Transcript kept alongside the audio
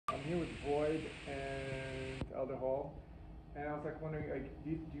here with Boyd and Elder Hall, and I was like wondering, like, do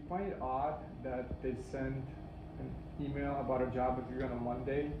you find it odd that they send an email about a job interview on a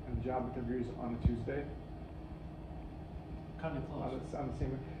Monday and the job interview is on a Tuesday? Kind of close. On the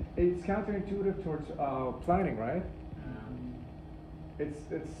same. It's counterintuitive towards planning, right?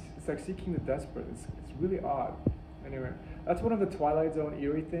 It's like seeking the desperate. It's really odd. Anyway, that's one of the Twilight Zone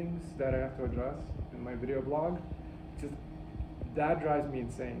Eerie things that I have to address in my video blog. Just that drives me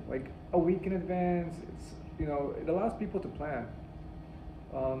insane. Like a week in advance, it allows people to plan.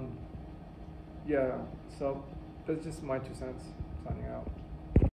 Yeah, so that's just my 2 cents. Signing out.